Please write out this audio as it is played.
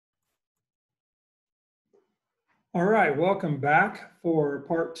All right, welcome back for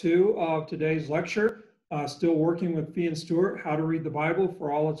part two of today's lecture. Still working with Fee and Stuart, how to read the Bible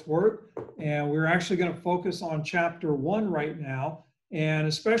for all it's worth. And we're actually going to focus on chapter 1 right now, and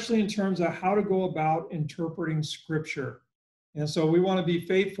especially in terms of how to go about interpreting Scripture. And so we want to be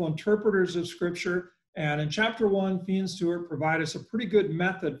faithful interpreters of Scripture. And in chapter 1, Fee and Stuart provide us a pretty good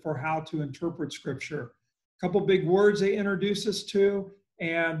method for how to interpret Scripture. A couple big words they introduce us to,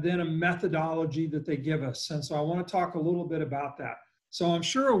 and then a methodology that they give us. And so I want to talk a little bit about that. So I'm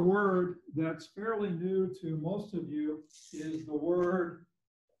sure a word that's fairly new to most of you is the word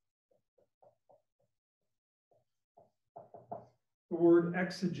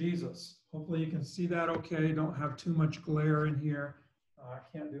exegesis. Hopefully you can see that okay. Don't have too much glare in here. I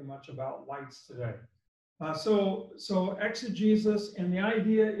can't do much about lights today. So exegesis, and the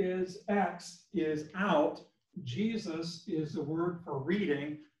idea is X is out, Jesus is the word for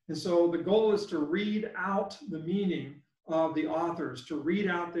reading. And so the goal is to read out the meaning of the authors, to read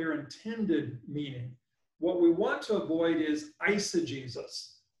out their intended meaning. What we want to avoid is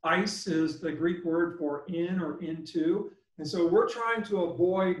eisegesis. Eis is the Greek word for in or into. And so we're trying to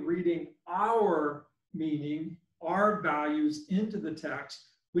avoid reading our meaning, our values into the text.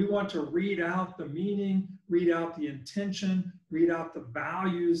 We want to read out the meaning, read out the intention, read out the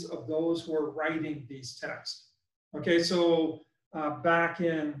values of those who are writing these texts. Okay, so back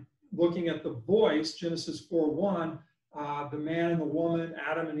in looking at the voice, Genesis 4:1, the man and the woman,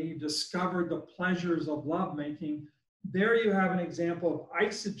 Adam and Eve, discovered the pleasures of lovemaking. There you have an example of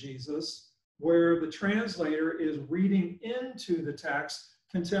eisegesis, where the translator is reading into the text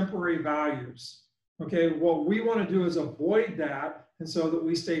contemporary values. Okay, what we want to do is avoid that, and so that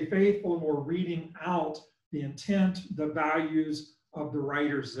we stay faithful and we're reading out the intent, the values of the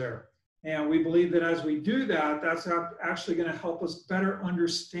writers there. And we believe that as we do that, that's actually going to help us better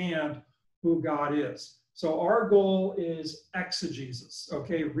understand who God is. So our goal is exegesis,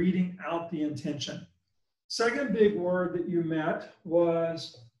 okay, reading out the intention. Second big word that you met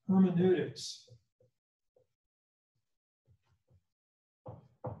was hermeneutics.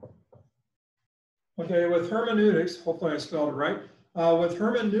 Okay, with hermeneutics, hopefully I spelled it right. With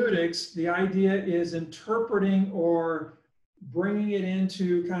hermeneutics, the idea is interpreting or bringing it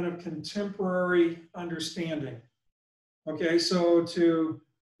into kind of contemporary understanding. Okay, so to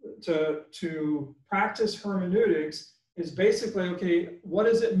practice hermeneutics is basically, okay, what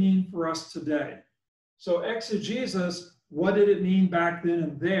does it mean for us today? So exegesis, what did it mean back then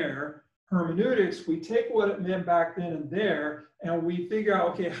and there? Hermeneutics, we take what it meant back then and there, and we figure out,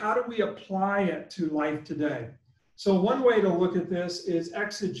 okay, how do we apply it to life today? So one way to look at this is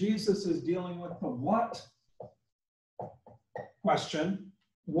exegesis is dealing with the what question.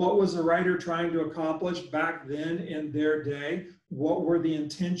 What was the writer trying to accomplish back then in their day? What were the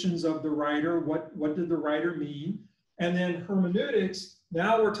intentions of the writer? What did the writer mean? And then hermeneutics,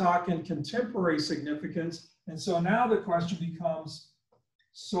 now we're talking contemporary significance. And so now the question becomes,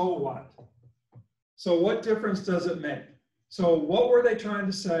 so what? So what difference does it make? So what were they trying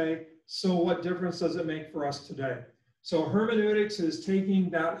to say? So what difference does it make for us today? So hermeneutics is taking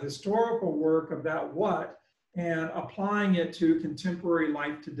that historical work of that what and applying it to contemporary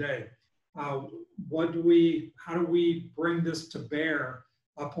life today. How do we bring this to bear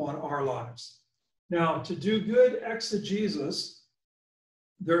upon our lives? Now, to do good exegesis,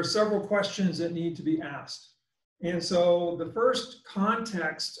 there are several questions that need to be asked. And so the first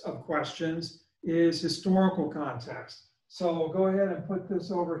context of questions is historical context. So go ahead and put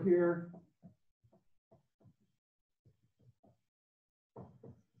this over here.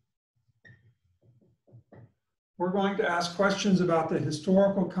 We're going to ask questions about the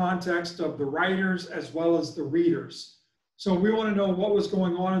historical context of the writers as well as the readers. So we want to know what was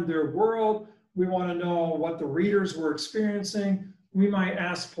going on in their world. We want to know what the readers were experiencing. We might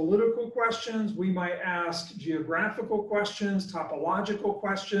ask political questions. We might ask geographical questions, topological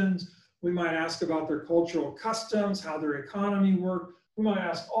questions. We might ask about their cultural customs, how their economy worked. We might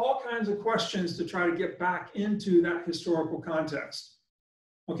ask all kinds of questions to try to get back into that historical context.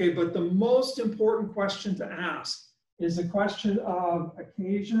 Okay, but the most important question to ask is the question of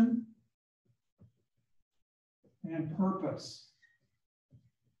occasion and purpose.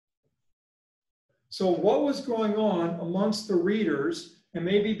 So what was going on amongst the readers, and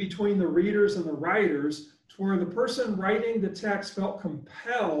maybe between the readers and the writers, to where the person writing the text felt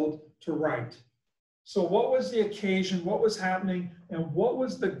compelled to write? So what was the occasion, what was happening, and what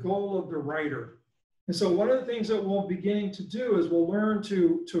was the goal of the writer? And so one of the things that we'll be beginning to do is we'll learn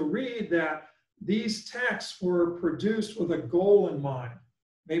to read that these texts were produced with a goal in mind.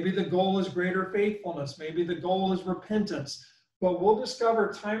 Maybe the goal is greater faithfulness. Maybe the goal is repentance. But we'll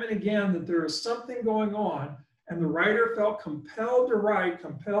discover time and again that there is something going on and the writer felt compelled to write,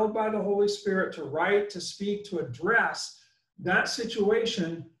 compelled by the Holy Spirit to write, to speak, to address that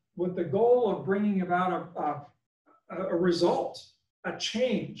situation with the goal of bringing about a result, a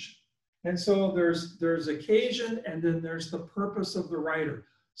change. And so there's occasion, and then there's the purpose of the writer.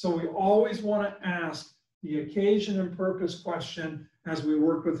 So we always want to ask the occasion and purpose question as we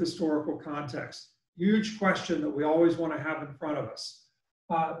work with historical context. Huge question that we always want to have in front of us.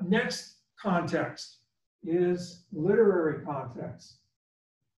 Next context is literary context.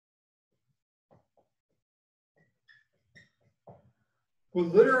 With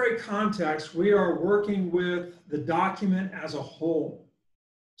literary context, we are working with the document as a whole.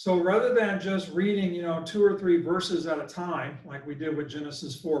 So rather than just reading, 2 or 3 verses at a time, like we did with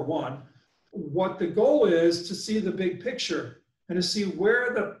Genesis 4:1, what the goal is to see the big picture and to see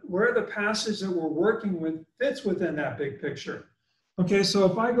where the passage that we're working with fits within that big picture. Okay, so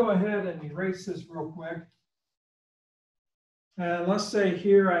if I go ahead and erase this real quick, and let's say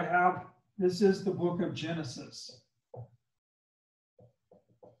here I have, this is the book of Genesis.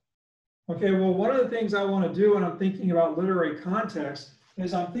 Okay, well, one of the things I want to do when I'm thinking about literary context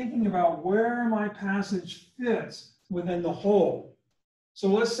is I'm thinking about where my passage fits within the whole. So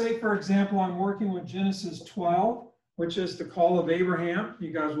let's say, for example, I'm working with Genesis 12, which is the call of Abraham.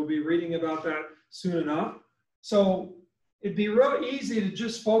 You guys will be reading about that soon enough. So it'd be real easy to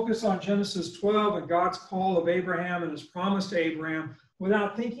just focus on Genesis 12 and God's call of Abraham and his promise to Abraham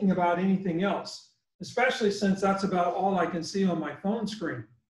without thinking about anything else, especially since that's about all I can see on my phone screen.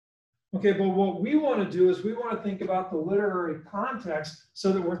 Okay, but what we want to do is we want to think about the literary context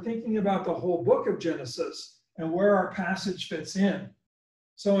so that we're thinking about the whole book of Genesis and where our passage fits in.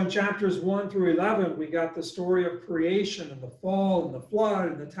 So in chapters 1 through 11, we got the story of creation and the fall and the flood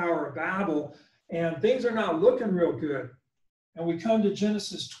and the Tower of Babel, and things are not looking real good. And we come to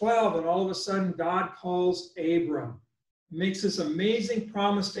Genesis 12, and all of a sudden God calls Abram. He makes this amazing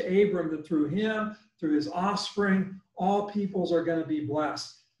promise to Abram that through him, through his offspring, all peoples are going to be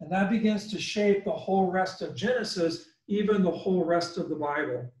blessed. And that begins to shape the whole rest of Genesis, even the whole rest of the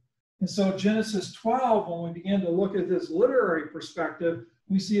Bible. And so Genesis 12, when we begin to look at this literary perspective,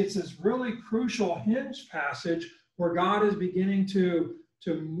 we see it's this really crucial hinge passage where God is beginning to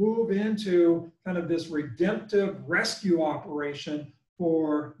move into kind of this redemptive rescue operation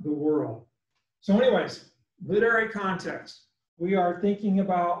for the world. So anyways, literary context. We are thinking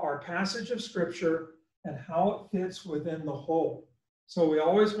about our passage of Scripture and how it fits within the whole. So we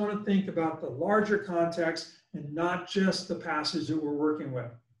always want to think about the larger context and not just the passage that we're working with.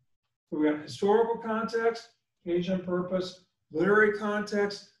 So we have historical context, occasion, purpose, literary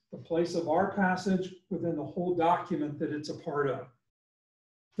context, the place of our passage within the whole document that it's a part of.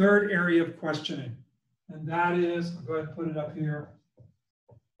 Third area of questioning, and that is, I'll go ahead and put it up here,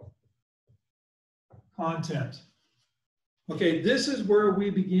 content. Okay, this is where we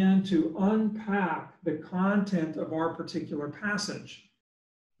begin to unpack the content of our particular passage.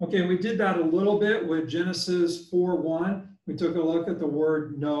 Okay, we did that a little bit with Genesis 4:1. We took a look at the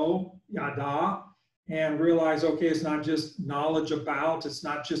word know, yada, and realized, okay, it's not just knowledge about, it's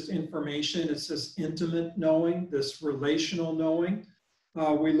not just information, it's this intimate knowing, this relational knowing.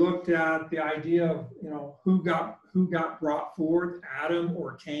 We looked at the idea of, who got brought forth, Adam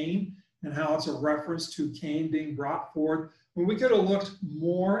or Cain, and how it's a reference to Cain being brought forth. And we could have looked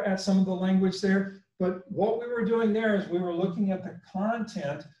more at some of the language there, but what we were doing there is we were looking at the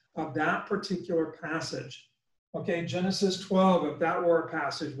content of that particular passage. Okay, Genesis 12, if that were a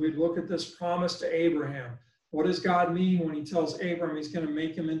passage, we'd look at this promise to Abraham. What does God mean when he tells Abram he's going to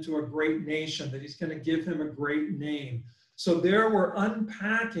make him into a great nation, that he's going to give him a great name? So there we're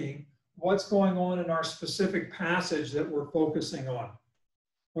unpacking what's going on in our specific passage that we're focusing on.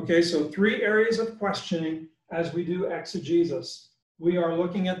 Okay, so 3 areas of questioning as we do exegesis. We are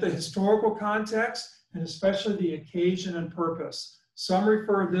looking at the historical context and especially the occasion and purpose. Some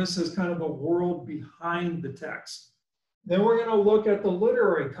refer to this as kind of the world behind the text. Then we're going to look at the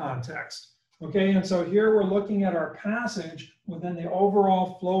literary context. Okay, and so here we're looking at our passage within the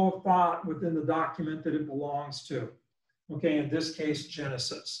overall flow of thought within the document that it belongs to. Okay, in this case,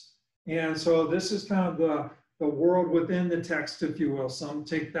 Genesis. And so this is kind of the world within the text, if you will. Some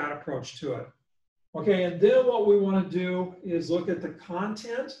take that approach to it. Okay, and then what we want to do is look at the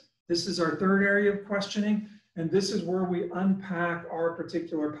content. This is our 3rd area of questioning, and this is where we unpack our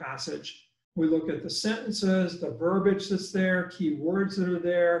particular passage. We look at the sentences, the verbiage that's there, key words that are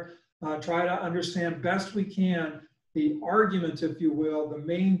there, try to understand best we can the argument, if you will, the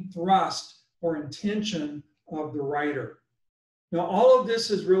main thrust or intention of the writer. Now, all of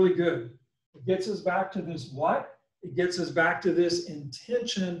this is really good. It gets us back to this what? It gets us back to this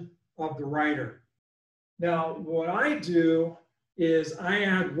intention of the writer. Now, what I do is I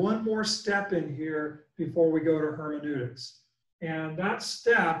add one more step in here before we go to hermeneutics. And that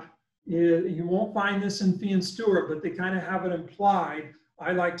step is, you won't find this in Fee and Stuart, but they kind of have it implied.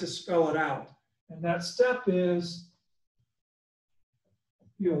 I like to spell it out. And that step is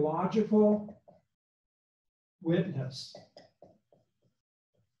theological witness.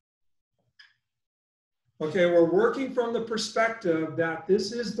 Okay, we're working from the perspective that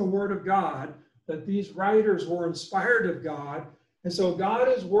this is the Word of God, that these writers were inspired of God. And so God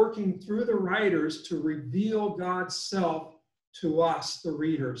is working through the writers to reveal God's self to us, the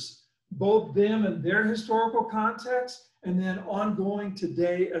readers, both them and their historical context, and then ongoing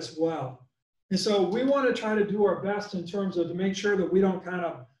today as well. And so we want to try to do our best in terms of to make sure that we don't kind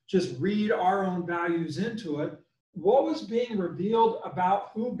of just read our own values into it. What was being revealed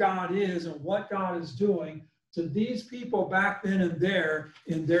about who God is and what God is doing to these people back then and there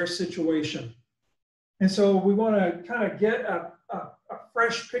in their situation. And so we want to kind of get a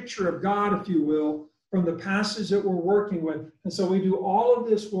fresh picture of God, if you will, from the passage that we're working with. And so we do all of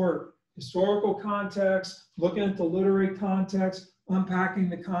this work, historical context, looking at the literary context, unpacking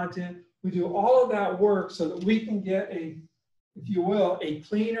the content. We do all of that work so that we can get a, if you will, a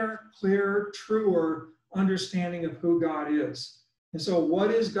cleaner, clearer, truer understanding of who God is. And so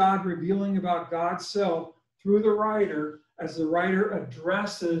what is God revealing about God's self through the writer as the writer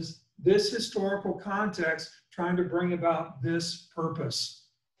addresses this historical context, trying to bring about this purpose?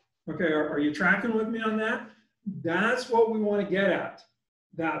 Okay, are you tracking with me on that? That's what we want to get at.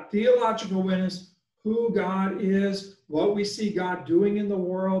 That theological witness, who God is, what we see God doing in the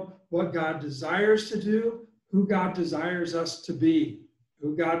world, what God desires to do, who God desires us to be,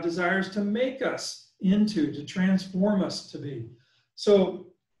 who God desires to make us into, to transform us to be. So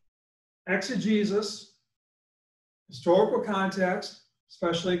exegesis, historical context,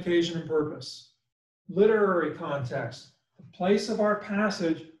 especially occasion and purpose. Literary context, the place of our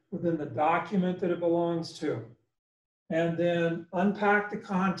passage within the document that it belongs to. And then unpack the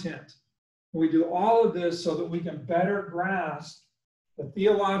content. We do all of this so that we can better grasp the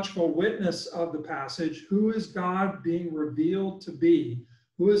theological witness of the passage. Who is God being revealed to be?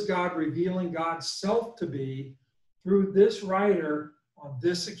 Who is God revealing God's self to be through this writer on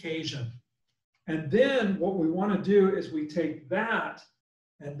this occasion? And then what we want to do is we take that,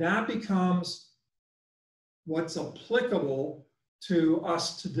 and that becomes what's applicable to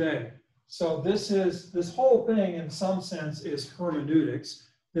us today. So this whole thing in some sense is hermeneutics,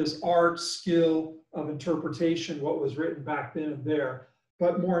 this art, skill of interpretation, what was written back then and there.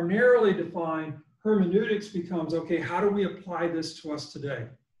 But more narrowly defined, hermeneutics becomes, okay, how do we apply this to us today?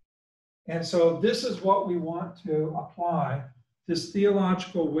 And so this is what we want to apply, this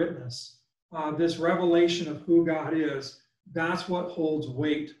theological witness, this revelation of who God is. That's what holds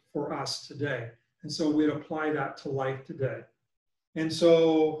weight for us today. And so we'd apply that to life today. And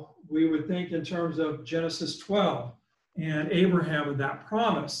so we would think in terms of Genesis 12 and Abraham and that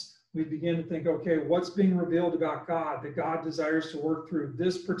promise. We begin to think, okay, what's being revealed about God? That God desires to work through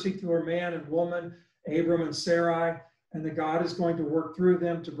this particular man and woman, Abram and Sarai, and that God is going to work through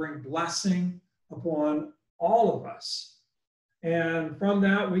them to bring blessing upon all of us. And from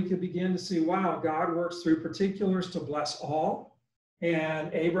that, we could begin to see, wow, God works through particulars to bless all.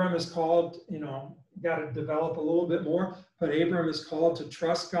 And Abram is called, got to develop a little bit more, but Abram is called to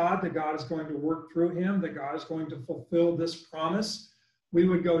trust God, that God is going to work through him, that God is going to fulfill this promise. We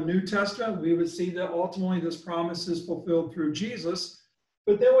would go New Testament, we would see that ultimately this promise is fulfilled through Jesus.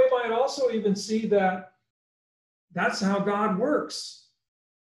 But then we might also even see that that's how God works.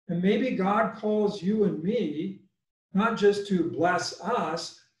 And maybe God calls you and me not just to bless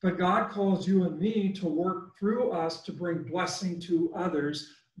us, but God calls you and me to work through us to bring blessing to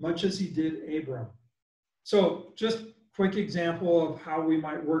others, much as he did Abram. So just quick example of how we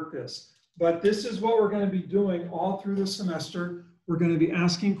might work this. But this is what we're going to be doing all through the semester. We're going to be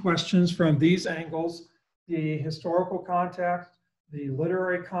asking questions from these angles, the historical context, the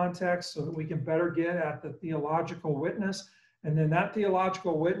literary context, so that we can better get at the theological witness. And then that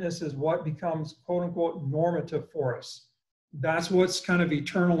theological witness is what becomes, quote unquote, normative for us. That's what's kind of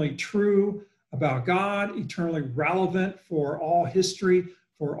eternally true about God, eternally relevant for all history,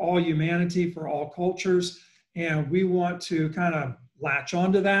 for all humanity, for all cultures. And we want to kind of latch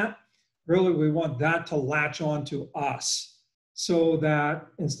onto that. Really, we want that to latch onto us, so that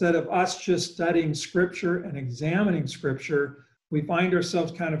instead of us just studying Scripture and examining Scripture, we find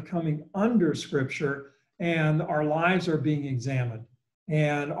ourselves kind of coming under Scripture, and our lives are being examined,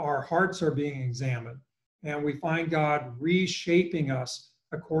 and our hearts are being examined. And we find God reshaping us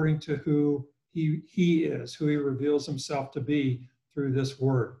according to who he is, who he reveals himself to be through this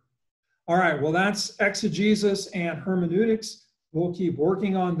word. All right, well, that's exegesis and hermeneutics. We'll keep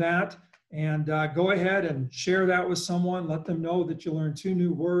working on that, and go ahead and share that with someone. Let them know that you learned 2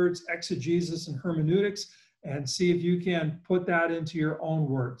 new words, exegesis and hermeneutics, and see if you can put that into your own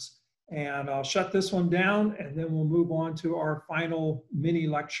words. And I'll shut this one down, and then we'll move on to our final mini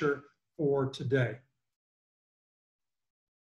lecture for today.